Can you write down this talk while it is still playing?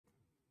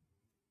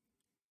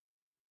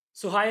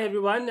So hi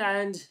everyone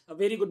and a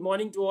very good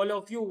morning to all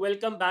of you.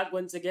 Welcome back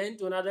once again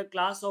to another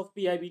class of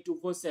PIB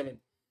 247.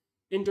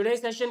 In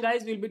today's session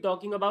guys, we'll be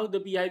talking about the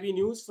PIB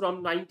news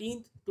from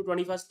 19th to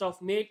 21st of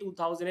May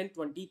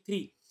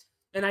 2023.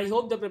 And I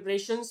hope the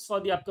preparations for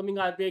the upcoming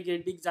RBI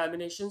grade B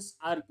examinations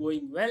are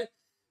going well.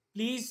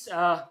 Please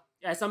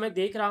ऐसा मैं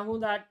देख रहा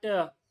हूँ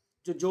that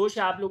जो जोश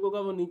है आप लोगों का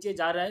वो नीचे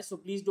जा रहा है. So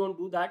please don't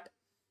do that.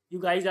 You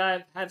guys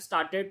have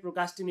started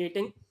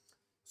procrastinating.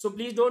 So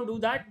please don't do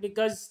that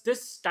because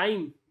this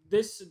time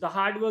the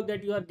hard work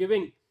that you are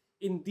giving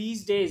in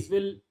these days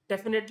will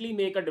definitely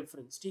make a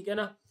difference. ठीक है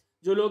ना.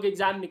 जो लोग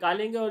exam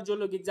निकालेंगे और जो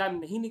लोग exam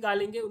नहीं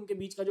निकालेंगे उनके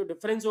बीच का जो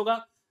डिफरेंस होगा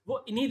वो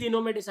इन्हीं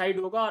दिनों में डिसाइड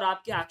होगा और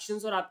आपके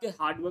एक्शंस और आपके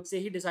हार्डवर्क से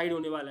ही डिसाइड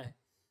होने वाला है.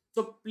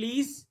 So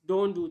please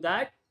don't do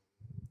that.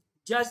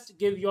 Just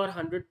give your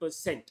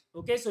 100%.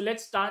 Okay, so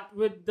let's start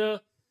with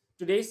the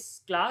today's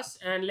class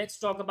and let's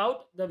talk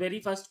about the very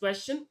first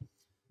question,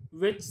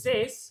 which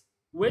says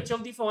which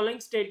of the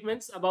following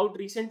statements about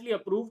recently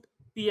approved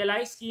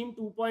PLI scheme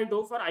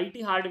 2.0 for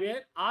IT hardware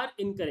are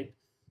incorrect.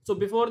 So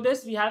before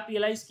this we have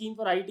PLI scheme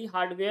for IT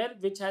hardware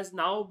which has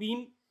now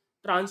been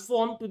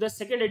transformed to the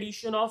second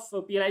edition of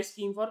PLI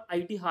scheme for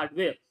IT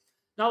hardware.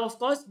 Now of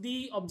course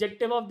the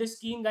objective of this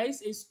scheme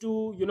guys is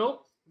to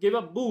give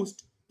a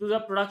boost to the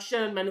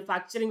production and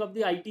manufacturing of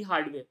the IT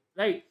hardware,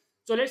 right?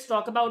 So let's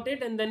talk about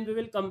it and then we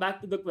will come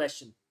back to the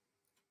question.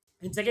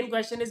 And second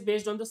question is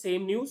based on the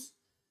same news.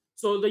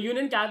 So the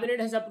Union Cabinet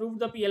has approved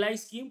the PLI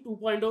scheme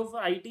 2.0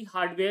 for IT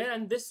hardware,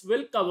 and this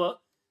will cover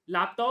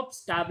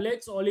laptops,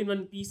 tablets,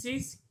 all-in-one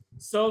PCs,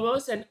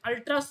 servers, and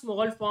ultra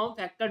small form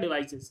factor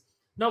devices.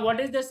 Now,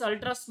 what is this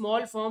ultra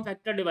small form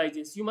factor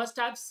devices? You must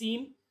have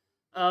seen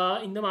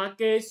in the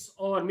markets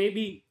or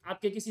maybe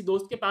आपके किसी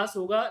दोस्त के पास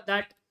होगा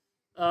that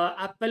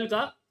Apple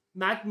का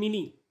Mac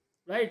Mini,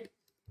 right?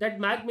 That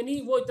Mac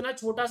Mini वो इतना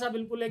छोटा सा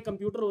बिल्कुल एक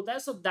कंप्यूटर होता है.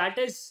 So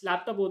that is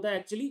लैपटॉप होता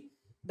है actually.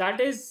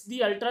 That is the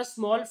ultra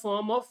small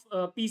form of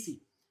PC.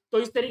 तो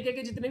इस तरीके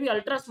के जितने भी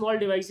ultra small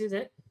devices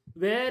हैं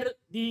where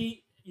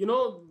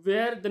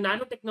the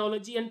nano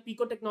technology and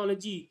pico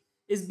technology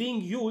is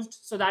being used,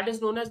 so that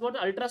is known as what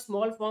ultra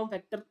small form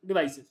factor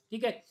devices.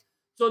 ठीक है.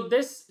 So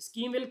this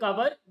scheme will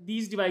cover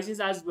these devices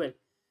as well.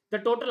 The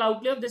total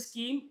outlay of the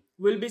scheme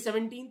will be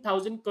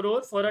 17,000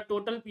 crore for a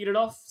total period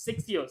of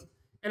 6 years.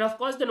 And of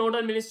course, the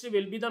nodal ministry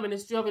will be the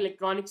Ministry of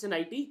Electronics and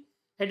IT,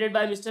 headed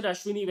by Mr.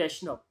 Ashwini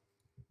Vaishnav.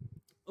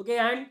 Okay,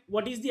 and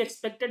what is the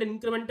expected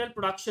incremental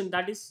production?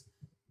 That is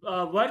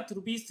worth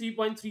rupees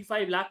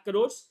 3.35 lakh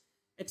crores.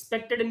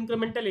 Expected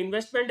incremental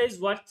investment is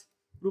worth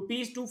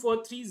rupees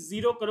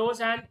 2430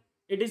 crores, and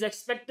it is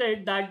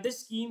expected that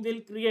this scheme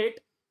will create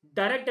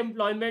direct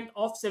employment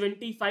of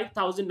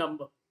 75,000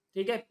 number.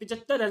 ठीक है,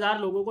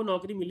 75,000 लोगों को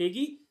नौकरी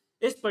मिलेगी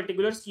इस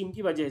particular scheme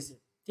की वजह से.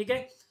 ठीक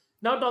है.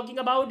 Now talking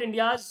about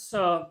India's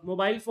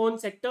mobile phone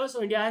sector,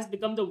 so India has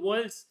become the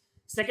world's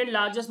second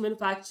largest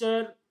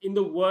manufacturer in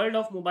the world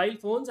of mobile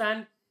phones,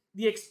 and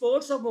the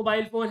exports of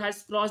mobile phone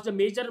has crossed a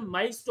major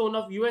milestone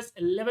of US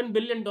 $11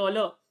 billion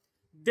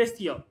this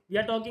year. We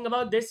are talking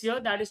about this year,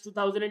 that is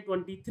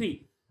 2023.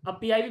 अब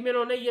PIB में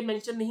उन्होंने ये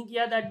mention नहीं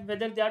किया that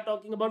whether they are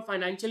talking about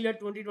financial year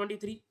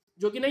 2023,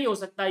 जो कि नहीं हो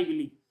सकता I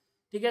believe.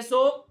 ठीक है.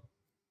 So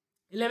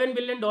 $11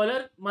 billion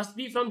must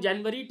be from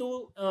January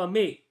to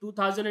May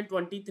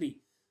 2023,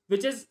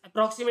 which is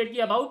approximately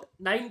about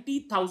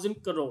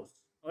 90,000 crores.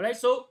 All right.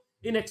 So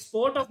in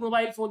export of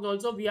mobile phones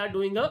also we are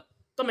doing a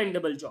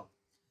commendable job.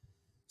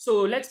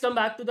 So let's come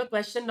back to the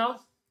question now.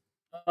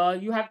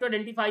 You have to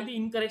identify the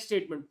incorrect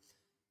statement.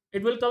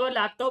 It will cover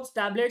laptops,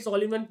 tablets,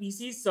 all-in-one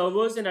PCs,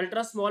 servers, and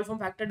ultra small form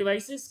factor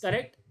devices.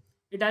 Correct.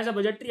 It has a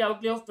budgetary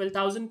outlay of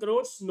 12,000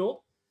 crores.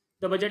 No.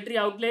 The budgetary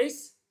outlay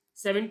is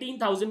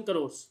 17,000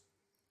 crores.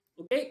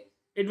 Okay.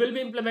 It will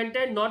be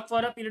implemented not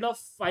for a period of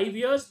 5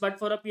 years, but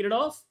for a period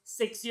of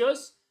 6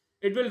 years.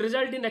 It will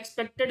result in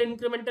expected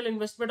incremental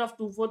investment of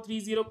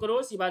 2430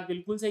 crores. ये बात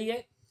बिल्कुल सही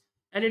है.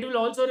 And it will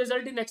also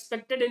result in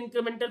expected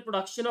incremental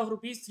production of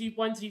rupees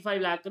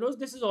 3.35 lakh crores.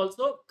 This is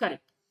also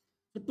correct.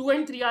 So 2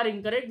 and 3 are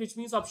incorrect, which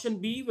means option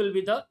B will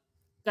be the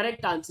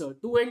correct answer.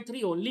 2 and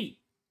 3 only.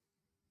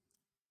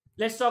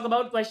 Let's talk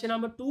about question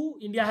number 2.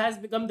 India has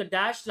become the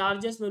dash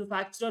largest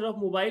manufacturer of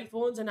mobile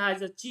phones and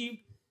has achieved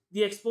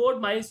the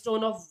export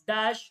milestone of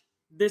dash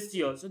this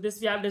year. So this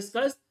we have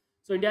discussed.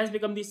 So India has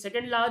become the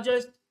second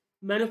largest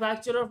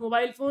manufacturer of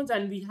mobile phones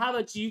and we have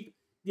achieved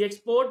the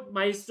export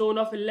milestone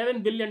of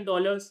 $11 billion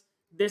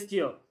this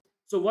year.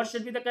 So what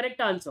should be the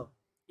correct answer?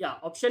 Yeah,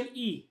 option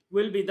E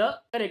will be the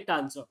correct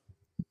answer.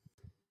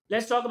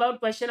 Let's talk about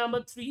question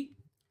number 3.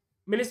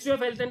 Ministry of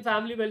Health and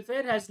Family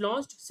Welfare has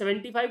launched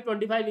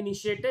 75-25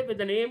 initiative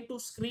with an aim to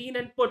screen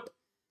and put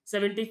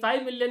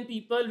 75 million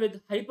people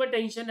with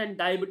hypertension and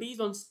diabetes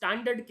on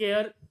standard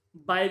care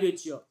by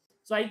which year?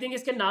 So I think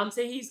इसके नाम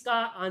से ही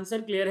इसका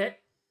answer clear है.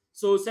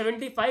 So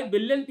 75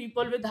 billion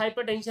people with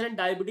hypertension and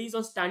diabetes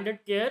on standard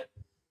care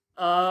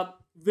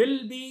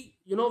will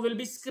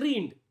be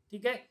screened.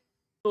 ठीक है.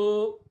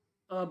 So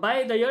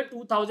by the year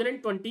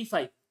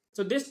 2025.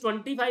 So this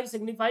 25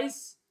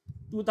 signifies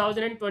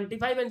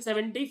 2025, and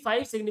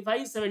 75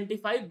 signifies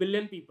 75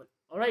 billion people.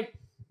 All right.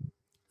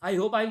 I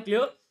hope I'm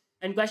clear.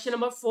 And question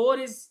number 4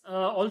 is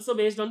also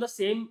based on the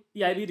same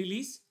PIB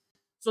release.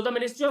 So the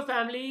Ministry of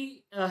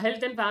Family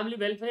Health and Family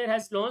Welfare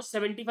has launched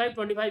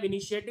 75-25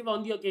 initiative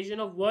on the occasion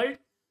of World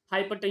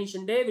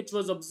Hypertension Day, which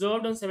was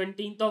observed on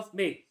 17th of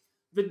May,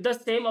 with the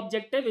same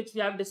objective which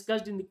we have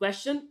discussed in the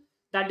question,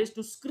 that is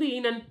to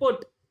screen and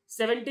put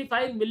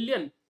 75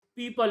 million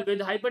people with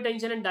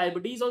hypertension and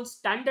diabetes on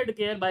standard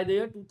care by the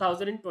year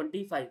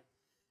 2025.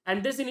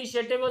 And this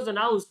initiative was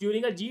announced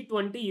during a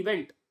G20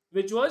 event,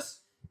 which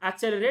was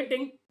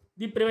accelerating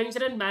the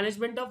prevention and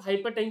management of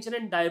hypertension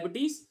and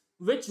diabetes,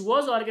 which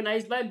was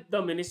organized by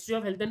the Ministry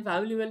of Health and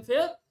Family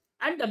Welfare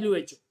and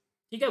WHO,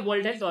 okay,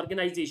 World Health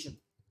Organization.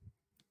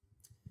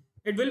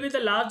 It will be the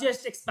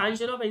largest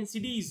expansion of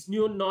NCDs,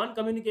 new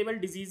non-communicable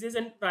diseases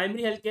and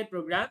primary healthcare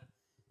program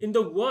in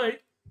the world,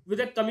 with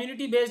a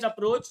community-based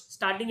approach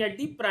starting at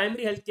the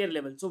primary healthcare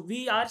level. So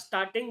we are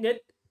starting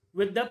it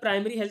with the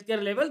primary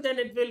healthcare level, then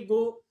it will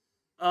go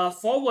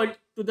forward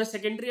to the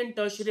secondary and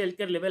tertiary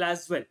healthcare level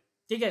as well.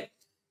 Okay.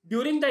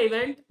 During the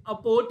event, a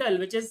portal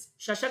which is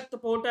Shashakt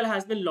portal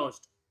has been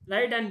launched,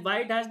 right? And why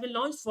it has been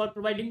launched? For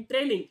providing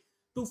training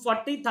to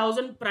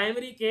 40,000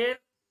 primary care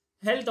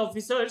health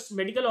officers,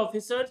 medical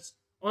officers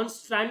on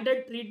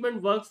standard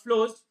treatment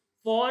workflows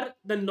for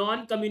the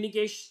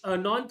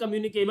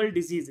non-communicable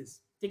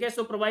diseases. Okay,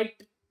 so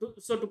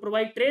to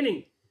provide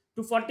training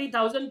to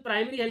 40,000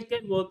 primary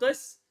healthcare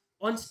workers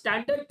on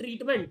standard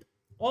treatment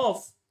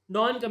of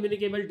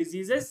non-communicable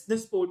diseases,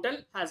 this portal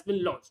has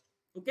been launched.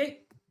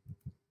 Okay.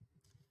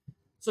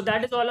 So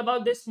that is all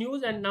about this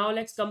news. And now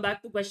let's come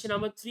back to question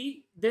number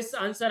 3. This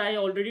answer I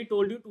already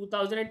told you,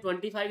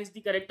 2025 is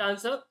the correct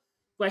answer.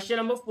 Question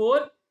number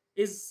 4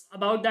 is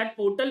about that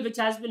portal which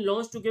has been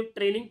launched to give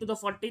training to the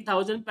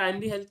 40,000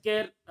 primary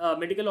healthcare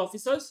medical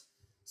officers.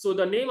 So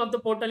the name of the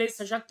portal is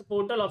Sashakt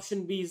portal.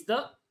 Option B is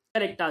the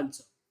correct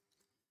answer.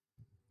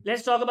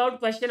 Let's talk about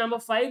question number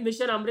 5.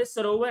 Mission Amrit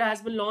Sarovar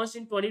has been launched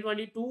in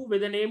 2022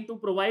 with an aim to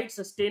provide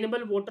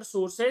sustainable water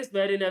sources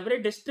wherein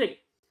every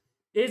district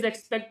is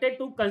expected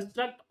to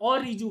construct or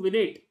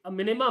rejuvenate a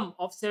minimum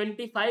of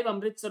 75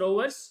 Amrit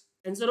Sarovars.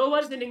 And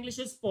Sarovars in English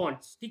is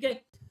ponds.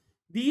 Okay?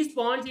 These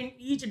ponds in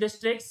each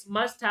district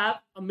must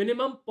have a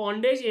minimum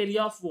pondage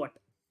area of what?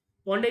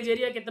 Pondage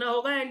area कितना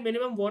होगा and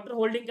minimum water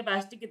holding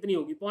capacity कितनी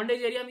होगी?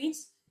 Pondage area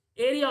means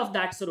area of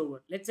that sarovar.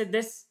 Let's say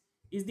this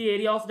is the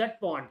area of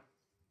that pond.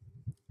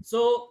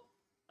 So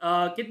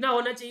कितना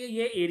होना चाहिए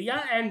ये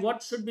area, and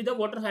what should be the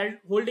water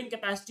holding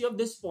capacity of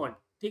this pond?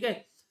 ठीक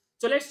है?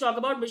 So let's talk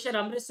about Mission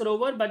Amrit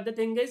Sarovar. But the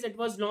thing is, it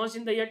was launched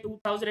in the year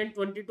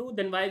 2022.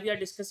 Then why we are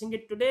discussing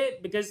it today?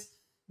 Because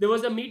there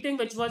was a meeting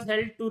which was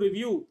held to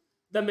review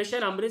the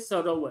Mission Amrit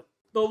Sarovar.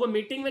 So वो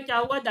meeting में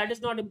क्या हुआ? That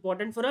is not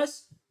important for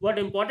us. What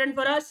important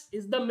for us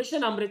is the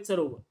Mission Amrit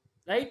Sarovar,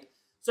 right?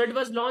 So it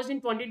was launched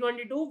in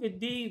 2022 with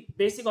the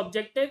basic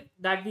objective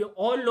that we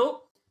all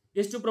know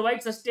is to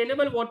provide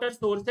sustainable water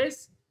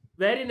sources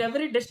wherein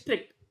every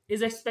district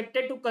is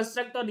expected to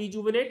construct or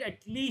rejuvenate at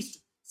least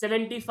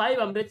 75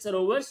 Amrit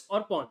Sarovars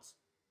or ponds.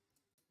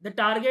 The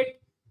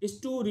target is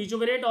to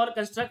rejuvenate or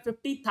construct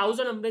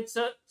 50,000 Amrit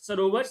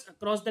Sarovars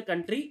across the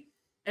country,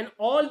 and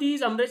all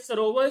these Amrit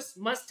Sarovars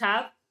must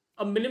have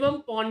a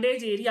minimum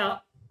pondage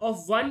area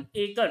of 1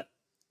 acre,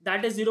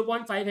 that is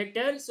 0.5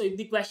 hectares. So if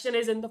the question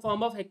is in the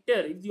form of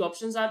hectare, if the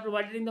options are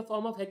provided in the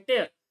form of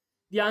hectare,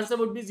 the answer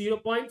would be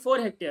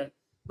 0.4 hectare.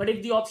 But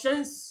if the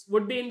options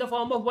would be in the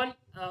form of 1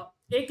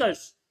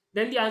 acres,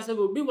 then the answer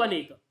would be 1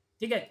 acre.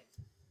 Okay?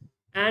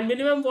 And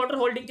minimum water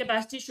holding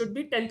capacity should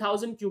be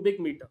 10,000 cubic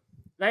meter,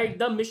 right?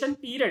 The mission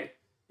period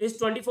is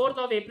 24th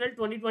of April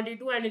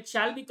 2022 and it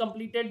shall be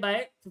completed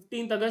by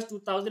 15th August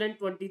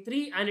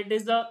 2023, and it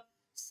is a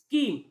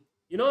scheme,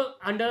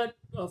 under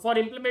for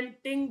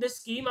implementing this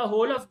scheme a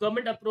whole of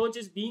government approach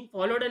is being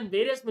followed and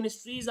various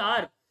ministries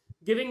are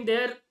giving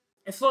their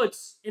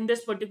efforts in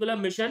this particular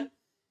mission,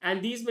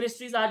 and these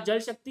ministries are Jal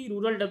Shakti,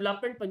 Rural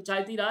Development,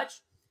 Panchayati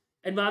Raj,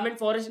 Environment,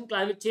 Forest and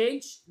Climate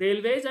Change,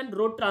 Railways and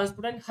Road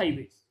Transport and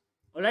Highways.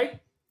 All right,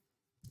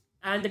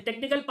 and the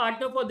technical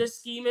partner for this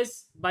scheme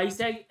is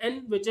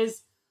BISAG-N, which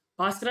is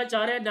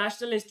Bhaskaracharya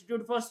National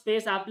Institute for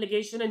Space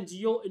Application and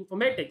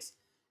Geoinformatics.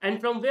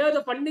 And from where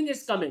the funding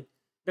is coming?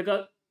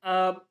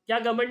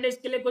 क्या government ने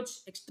इसके लिए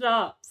कुछ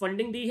extra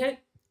funding दी है?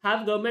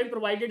 Have government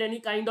provided any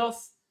kind of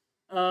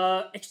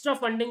extra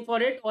funding for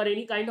it or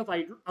any kind of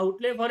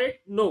outlay for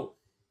it? No.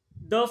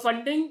 The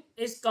funding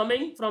is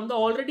coming from the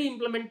already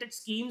implemented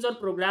schemes or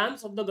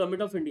programs of the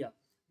Government of India.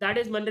 That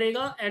is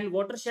Manrega and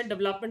watershed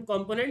development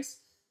components.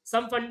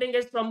 Some funding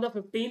is from the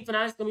 15th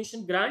Finance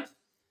Commission grant.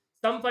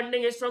 Some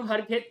funding is from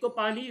Har Khet Ko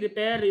Pani,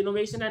 repair,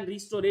 renovation and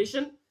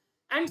restoration.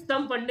 And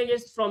some funding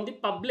is from the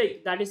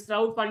public, that is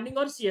crowdfunding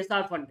or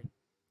CSR funding.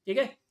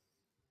 Okay?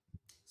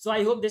 So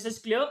I hope this is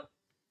clear.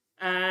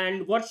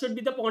 And what should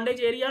be the pondage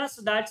area?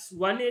 So that's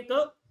 1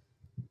 acre.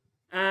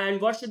 And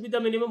what should be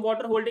the minimum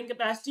water holding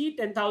capacity?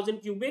 10,000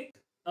 cubic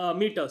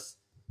meters.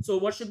 So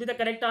what should be the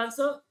correct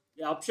answer?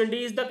 Yeah, option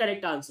D is the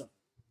correct answer.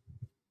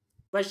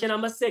 Question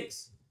number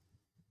 6.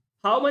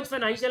 How much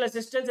financial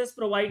assistance is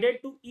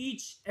provided to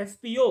each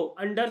FPO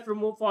under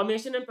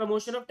formation and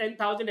promotion of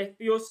 10,000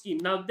 FPO scheme?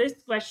 Now,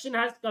 this question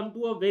has come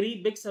to a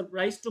very big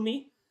surprise to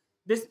me.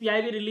 This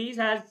PIB release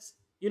has,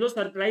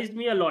 surprised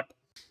me a lot,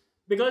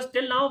 because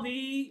till now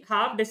we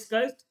have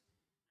discussed,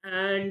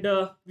 and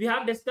we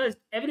have discussed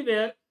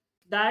everywhere,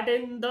 that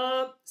in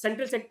the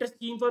central sector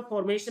scheme for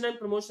formation and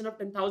promotion of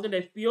 10,000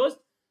 FPOs,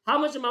 how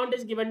much amount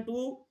is given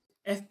to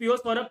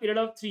FPOs for a period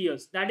of 3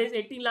 years, that is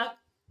 18 lakh.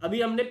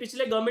 अभी हमने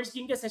पिछले government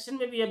scheme के session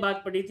में भी ये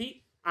बात पढ़ी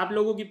थी, आप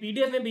लोगों की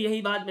पीडीएफ में भी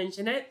यही बात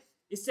मेंशन है,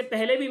 इससे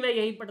पहले भी मैं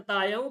यही पढ़ता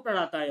आया हूँ,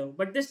 पढ़ाता आया हूँ.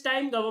 But this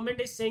time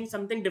government is saying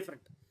something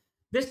different.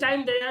 This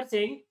time they are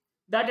saying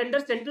that under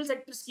central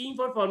sector scheme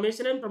for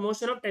formation and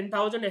promotion of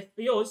 10,000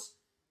 FPOs,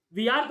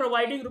 we are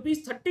providing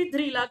rupees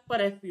 33 lakh per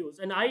FPOs,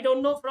 and I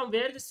don't know from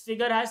where this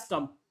figure has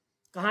come.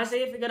 कहाँ से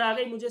ये figure आ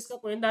गई, मुझे इसका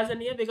कोई अंदाजा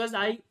नहीं है, because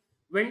I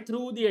went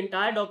through the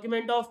entire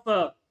document of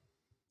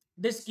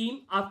this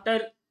scheme after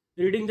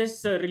reading this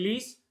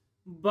release.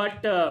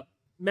 But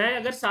मैं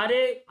अगर सारे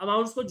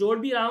amounts को जोड़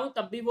भी रहा हूँ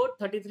तब भी वो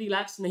 33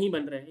 lakhs नहीं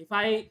बन रहे हैं.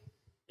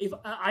 If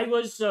I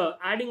was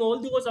adding all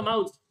those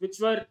amounts which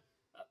were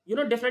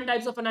different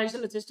types of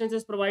financial assistance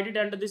is provided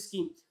under this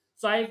scheme,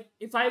 so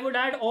if I would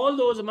add all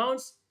those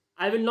amounts,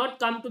 I will not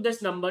come to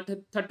this number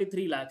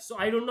 33 lakhs. So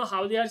I don't know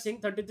how they are saying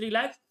 33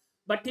 lakhs,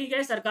 but ठीक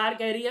है, सरकार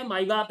कह रही है,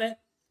 माई बाप है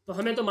तो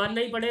हमें तो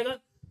मानना ही पड़ेगा,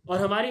 और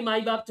हमारी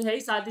माई बाप तो है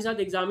ही, साथ ही साथ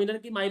एग्जामिनर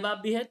की माई बाप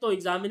भी है, तो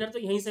एग्जामिनर तो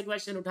यहीं से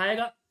क्वेश्चन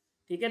उठाएगा.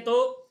 ठीक है,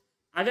 तो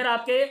अगर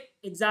आपके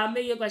एग्जाम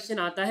में ये क्वेश्चन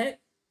आता है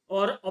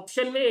और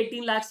ऑप्शन में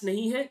 18 लाख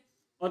नहीं है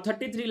और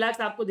 33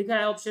 लाख आपको दिखा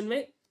है ऑप्शन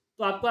में,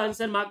 तो आपको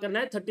आंसर मार्क करना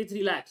है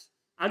 33 लाख.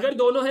 अगर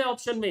दोनों है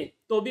ऑप्शन में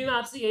तो भी मैं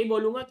आपसे यही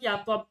बोलूंगा कि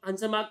आपको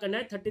आंसर मार्क करना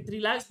है 33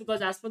 lakhs,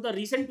 because as per the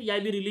recent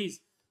PIB release,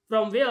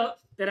 from where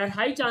there are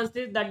high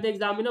chances that the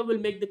examiner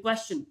will make the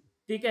question.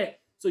 ठीक है,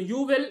 so you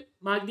will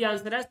mark the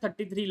answer as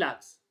 33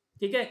 lakhs.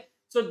 ठीक है,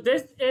 so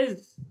this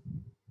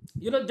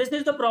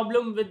is the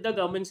problem with the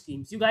government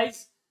schemes. You guys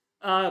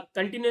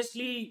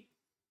continuously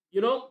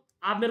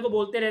आप मेरे को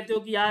बोलते रहते हो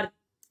कि यार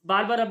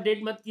बार बार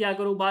अपडेट मत किया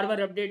करो, बार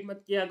बार अपडेट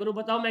मत किया करो.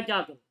 बताओ मैं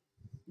क्या करूं,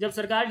 जब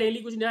सरकार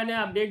डेली कुछ नया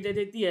नया अपडेट दे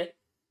देती है,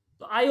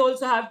 so I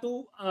also have to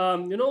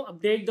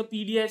update the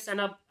PDFs,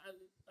 and I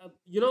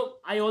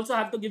also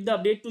have to give the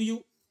update to you,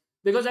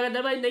 because अगर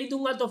दवाई नहीं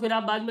दूंगा तो फिर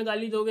आप बाद में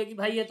गाली दोगे कि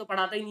भाई ये तो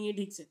पढ़ाता ही नहीं है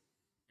ठीक से,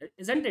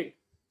 isn't it?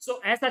 So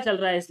ऐसा चल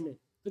रहा है इसमें.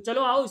 तो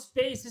चलो आओ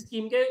इस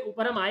स्कीम के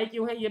ऊपर हम आए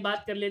क्यों हैं ये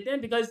बात कर लेते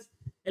हैं. because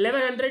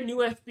 1100 new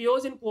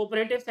FPOs in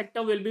cooperative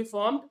sector will be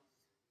formed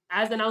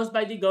as announced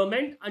by the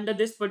government under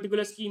this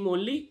particular scheme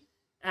only,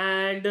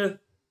 and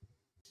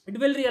it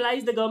will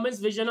realize the government's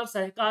vision of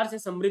Sahkar se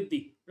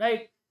Samriddhi,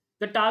 right?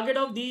 The target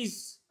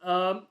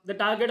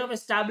of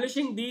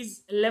establishing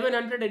these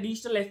 1100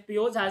 additional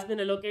FPOs has been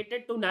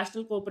allocated to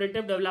National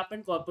Cooperative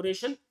Development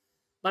Corporation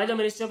by the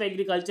Ministry of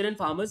Agriculture and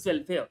Farmers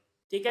Welfare.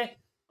 ठीक है,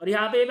 और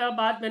यहाँ पे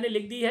बात मैंने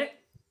लिख दी है,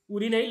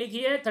 पूरी नहीं लिखी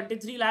है.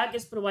 33 lakh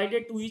is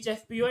provided to each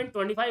FPO and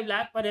 25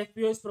 lakh per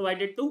FPO is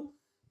provided to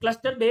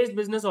cluster-based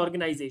business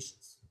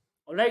organizations.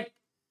 All right.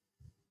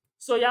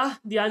 So yeah,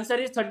 the answer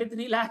is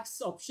 33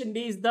 lakhs. Option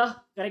D is the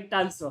correct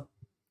answer.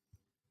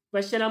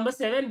 Question number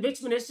 7.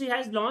 Which ministry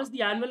has launched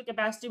the annual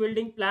capacity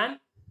building plan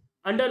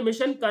under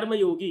Mission Karma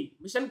Yogi?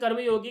 Mission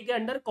Karma Yogi के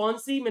under कौन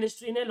सी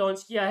ministry ने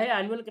launch किया है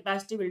annual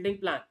capacity building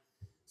plan?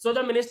 So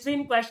the ministry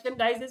in question,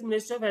 guys, is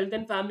Ministry of Health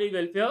and Family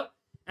Welfare,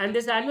 and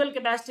this annual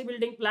capacity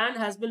building plan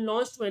has been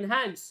launched to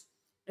enhance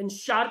and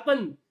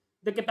sharpen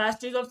the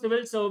capacities of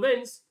civil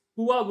servants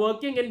who are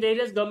working in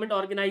various government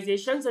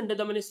organizations under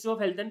the Ministry of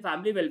Health and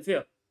Family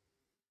Welfare,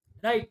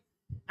 right?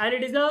 And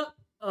it is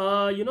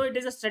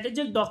a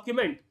strategic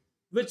document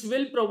which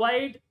will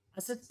provide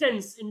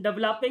assistance in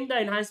developing the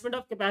enhancement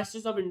of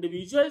capacities of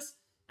individuals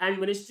and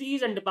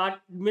ministries and the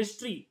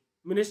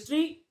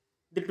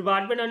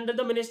department under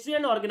the ministry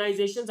and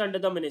organizations under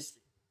the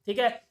ministry. ठीक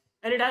है,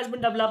 and it has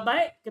been developed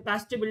by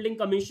Capacity Building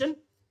Commission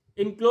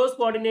in close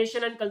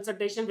coordination and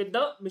consultation with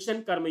the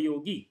Mission Karma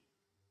Yogi.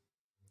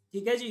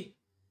 ठीक है जी.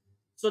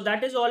 So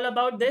that is all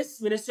about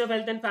this. Ministry of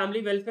Health and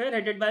Family Welfare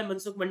headed by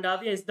Mansukh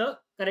Mandavia is the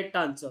correct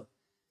answer.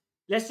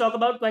 Let's talk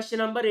about question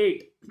number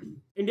 8.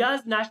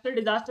 India's National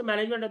Disaster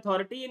Management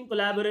Authority, in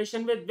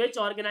collaboration with which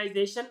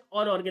organization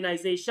or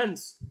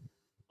organizations,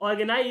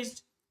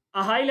 organized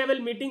a high-level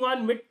meeting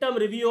on mid-term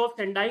review of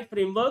Sendai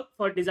Framework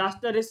for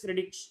Disaster Risk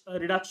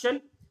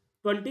Reduction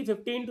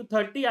 2015 to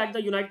 30 at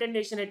the United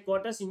Nations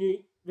headquarters,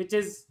 which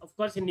is, of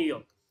course, in New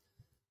York.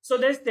 So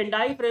this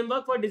Sendai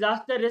Framework for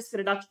Disaster Risk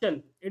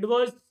Reduction, it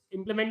was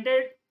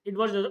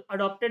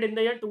adopted in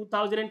the year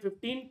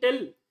 2015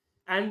 till,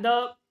 and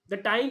the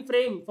time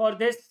frame for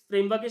this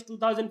framework is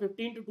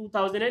 2015 to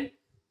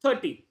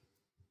 2030,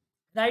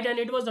 right? And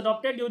it was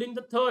adopted during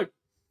the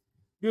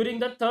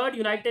third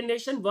United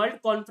Nations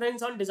World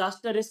Conference on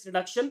Disaster Risk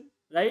Reduction,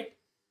 right?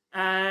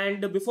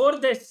 And before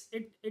this,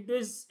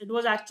 it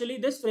was actually,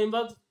 this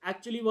framework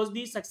actually was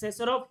the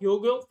successor of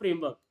Hyogo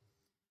framework,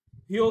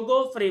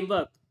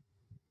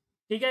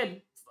 ठीक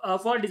है,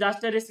 for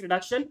disaster risk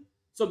reduction.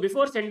 So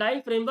before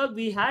Sendai framework,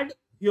 we had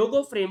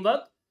Hyogo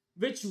framework,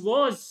 which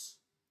was,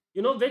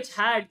 which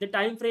had the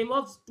time frame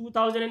of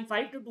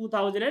 2005 to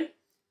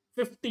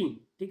 2015.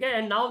 Okay,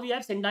 and now we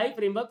have Sendai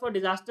framework for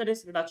disaster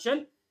risk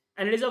reduction,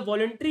 and it is a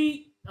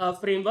voluntary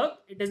framework.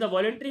 It is a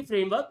voluntary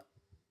framework,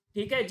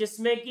 ठीक है,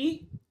 जिसमें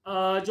कि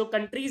जो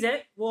countries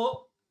है वो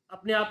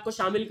अपने आप को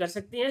शामिल कर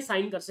सकती हैं,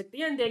 साइन कर सकती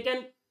हैं, and they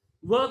can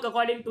work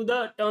according to the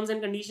terms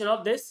and condition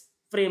of this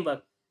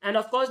framework. End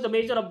of course the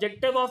major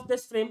objective of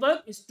this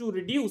framework is to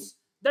reduce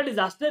the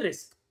disaster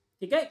risk.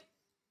 ठीक है,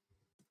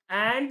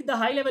 and the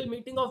high level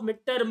meeting of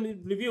midterm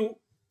review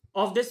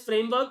of this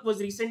framework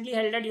was recently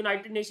held at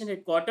United Nations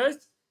headquarters.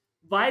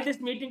 Why this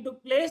meeting took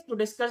place? To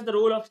discuss the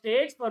role of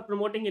states for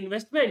promoting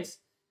investments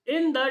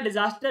in the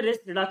disaster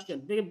risk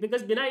reduction,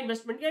 because bina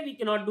investment ke we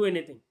cannot do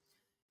anything.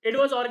 It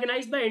was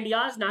organized by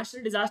India's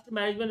National Disaster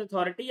Management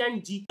Authority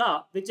and JICA,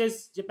 which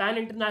is Japan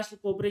International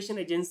Cooperation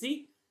Agency,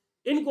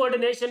 in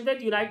coordination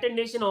with United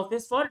Nations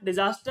Office for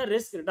Disaster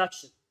Risk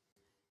Reduction.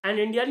 An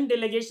Indian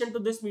delegation to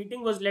this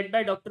meeting was led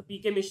by Dr.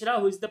 P.K. Mishra,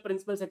 who is the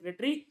Principal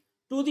Secretary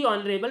to the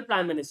Honorable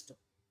Prime Minister.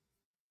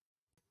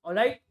 All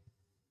right.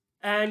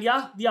 And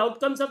yeah, the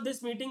outcomes of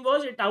this meeting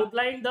was it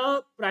outlined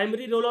the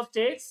primary role of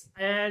states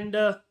and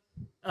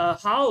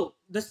how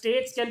the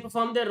states can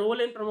perform their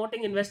role in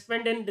promoting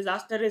investment in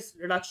disaster risk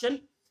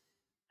reduction,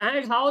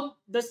 and how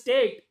the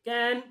state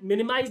can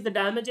minimize the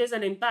damages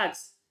and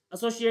impacts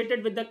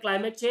associated with the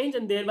climate change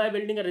and thereby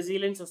building a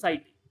resilient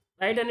society.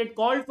 Right. And it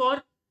called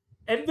for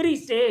every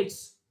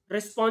state's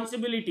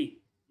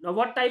responsibility. Now,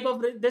 what type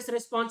of this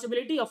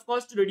responsibility? Of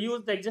course, to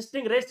reduce the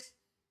existing risks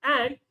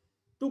and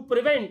to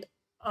prevent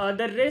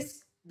the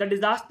risk, the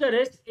disaster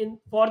risk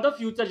for the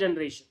future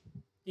generation.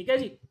 Okay,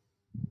 ji?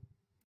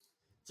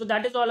 So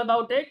that is all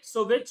about it.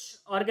 So which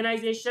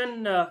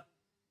organization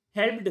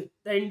helped the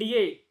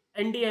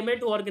NDMA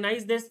to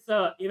organize this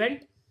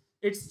event?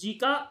 It's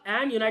JICA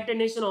and United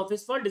Nations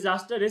Office for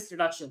Disaster Risk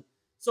Reduction.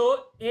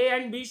 So A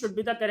and B should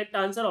be the correct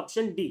answer,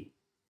 option D.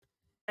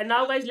 And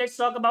now, guys, let's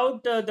talk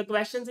about the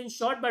questions in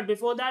short. But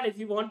before that, if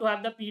you want to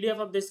have the PDF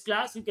of this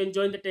class, you can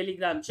join the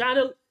Telegram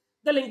channel.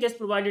 The link is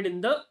provided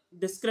in the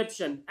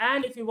description.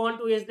 And if you want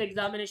to ace the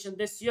examination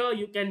this year,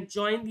 you can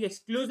join the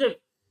exclusive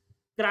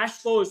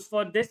crash course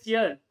for this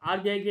year,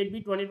 RBI Grade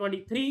B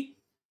 2023,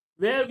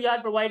 where we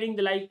are providing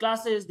the live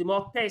classes, the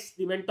mock tests,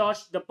 the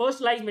the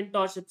personalized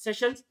mentorship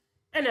sessions,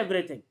 and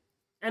everything.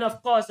 And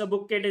of course, a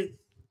book kit is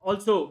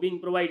also being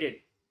provided.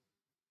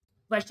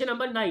 Question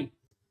number 9.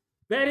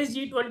 Where is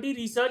G20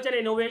 Research and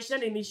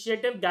Innovation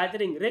Initiative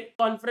Gathering RIC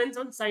Conference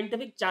on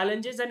Scientific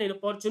Challenges and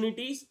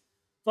Opportunities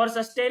for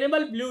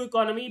Sustainable Blue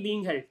Economy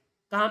being held?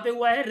 कहाँ पे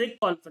हुआ है RIC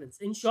Conference?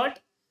 In short,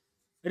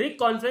 RIC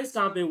Conference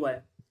कहाँ पे हुआ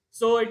है?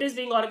 So it is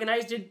being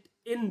organized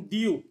in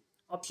DU.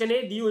 Option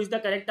A, DU is the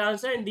correct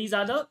answer, and these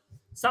are the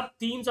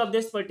sub-themes of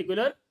this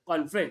particular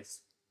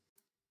conference.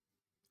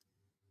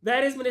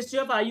 Where is Ministry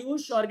of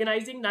Ayush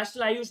organizing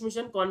National Ayush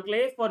Mission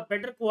Conclave for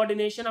better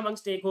coordination among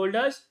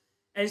stakeholders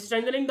and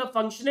strengthening the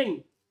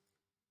functioning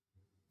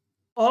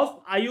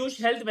of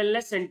Ayush Health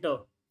Wellness Center?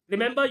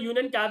 Remember,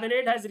 Union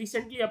Cabinet has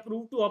recently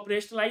approved to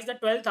operationalize the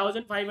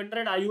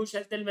 12,500 Ayush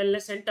Health and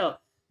Wellness Center.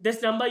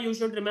 This number you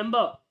should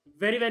remember,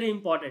 very, very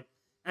important.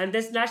 And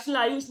this National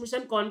Ayush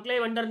Mission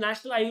Conclave under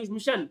National Ayush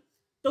Mission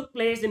took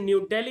place in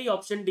New Delhi.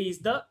 Option D is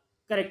the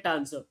correct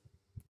answer.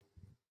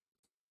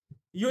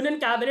 Union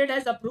Cabinet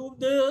has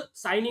approved the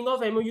signing of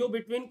MOU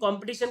between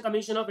Competition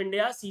Commission of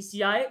India,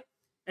 CCI,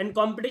 and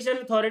Competition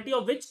Authority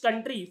of which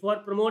country for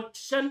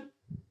promoting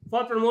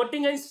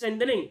and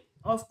strengthening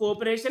of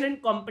cooperation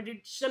in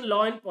competition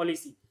law and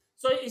policy.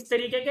 So इस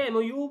तरीके के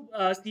MOU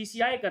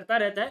CCI करता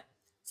रहता है.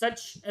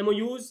 Such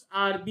MOUs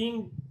are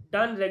being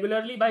done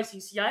regularly by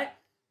CCI.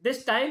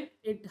 This time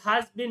it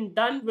has been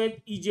done with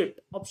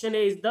Egypt. Option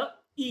A is the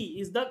E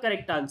is the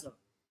correct answer.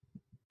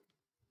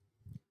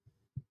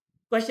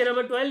 Question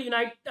number 12.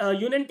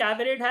 Union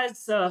Cabinet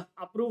has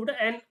approved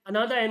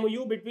another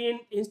MOU between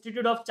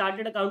Institute of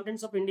Chartered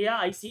Accountants of India,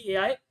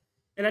 ICAI,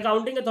 and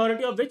Accounting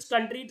Authority of which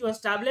country to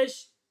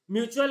establish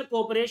mutual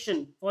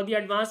cooperation for the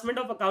advancement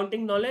of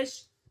accounting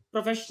knowledge,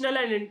 professional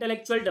and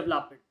intellectual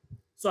development.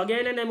 So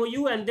again an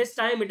MOU, and this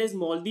time it is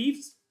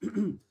Maldives.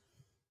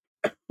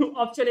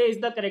 Option A is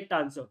the correct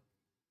answer.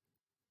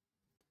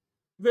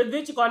 With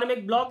which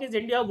economic bloc is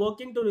India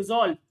working to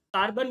resolve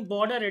carbon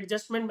border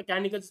adjustment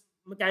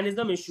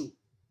mechanism issue?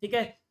 ठीक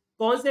है,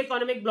 कौन से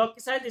economic block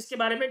के साथ, इसके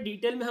बारे में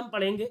detail में हम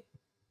पढ़ेंगे.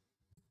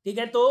 ठीक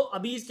है, तो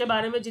अभी इसके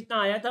बारे में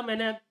जितना आया था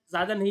मैंने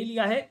ज्यादा नहीं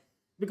लिया है,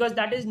 because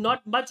that is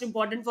not much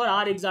important for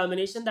our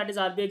examination, that is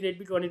RBI Grade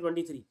B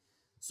 2023.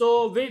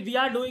 So we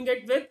are doing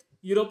it with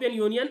European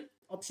Union.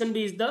 Option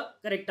B is the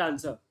correct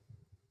answer.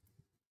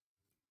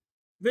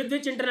 With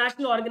which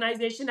international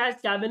organization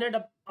has Cabinet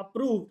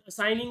approved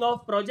signing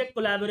of project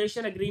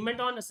collaboration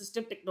agreement on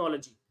assistive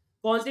technology?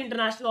 कौन सी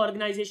international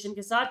organisation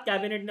के साथ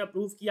cabinet ने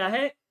approve किया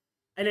है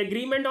an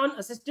agreement on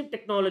assistive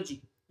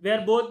technology,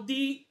 where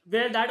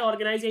that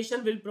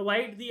organization will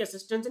provide the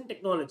assistance in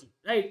technology,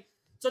 right?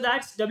 So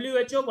that's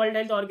WHO, World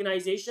Health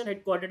Organization,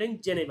 headquartered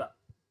in Geneva.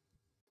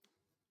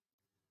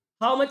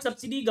 How much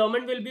subsidy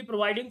government will be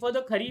providing for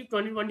the Kharif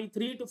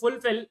 2023 to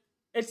fulfill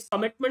its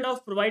commitment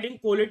of providing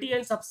quality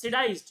and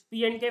subsidized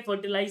P&K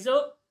fertilizer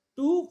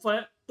to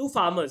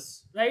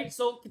farmers, right?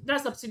 So kitna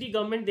subsidy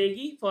government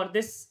degi for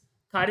this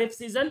Kharif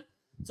season?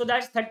 So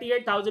that's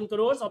 38,000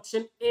 crores.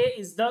 Option A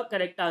is the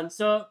correct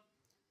answer.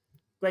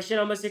 Question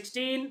number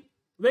 16.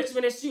 Which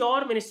ministry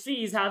or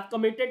ministries have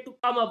committed to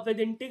come up with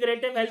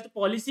integrative health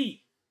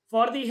policy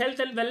for the health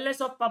and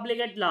wellness of public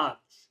at large?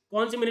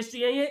 कौन सी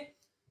ministry है ये?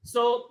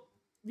 So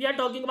we are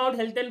talking about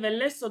health and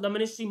wellness. So the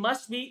ministry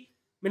must be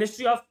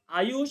Ministry of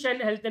Ayush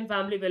and Health and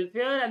Family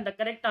Welfare, and the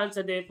correct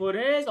answer therefore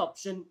is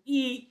option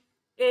E,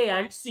 A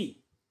and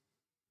C.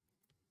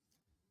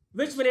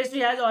 Which ministry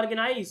has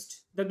organized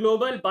the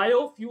Global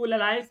Biofuel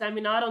Alliance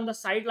seminar on the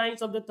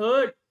sidelines of the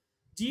third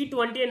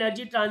G20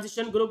 Energy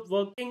Transition Group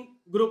working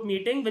group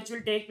meeting, which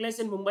will take place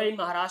in Mumbai,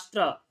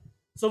 Maharashtra?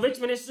 So which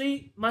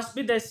ministry must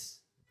be this?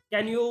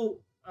 Can you,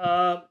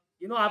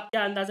 आप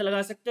क्या अंदाजा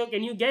लगा सकते हो?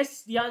 Can you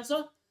guess the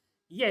answer?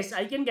 Yes,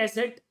 I can guess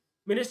it.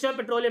 Ministry of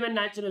Petroleum and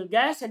Natural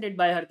Gas, headed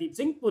by Hardeep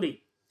Singh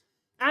Puri.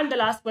 And the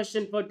last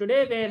question for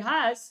today: where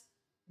has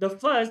the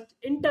first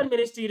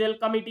interministerial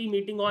committee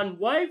meeting on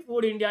World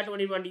Food India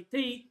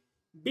 2023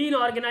 been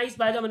organized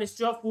by the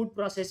Ministry of Food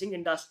Processing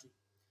Industry?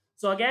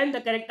 So again,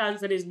 the correct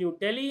answer is New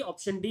Delhi.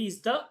 Option D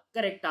is the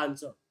correct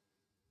answer.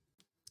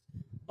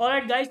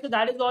 Alright guys, so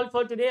that is all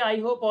for today. I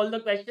hope all the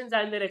questions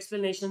and their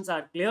explanations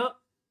are clear.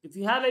 If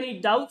you have any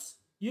doubts,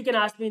 you can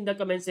ask me in the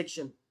comment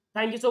section.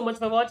 Thank you so much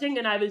for watching,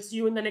 and I will see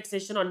you in the next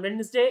session on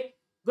Wednesday.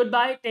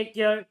 Goodbye, take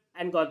care,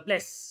 and God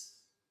bless.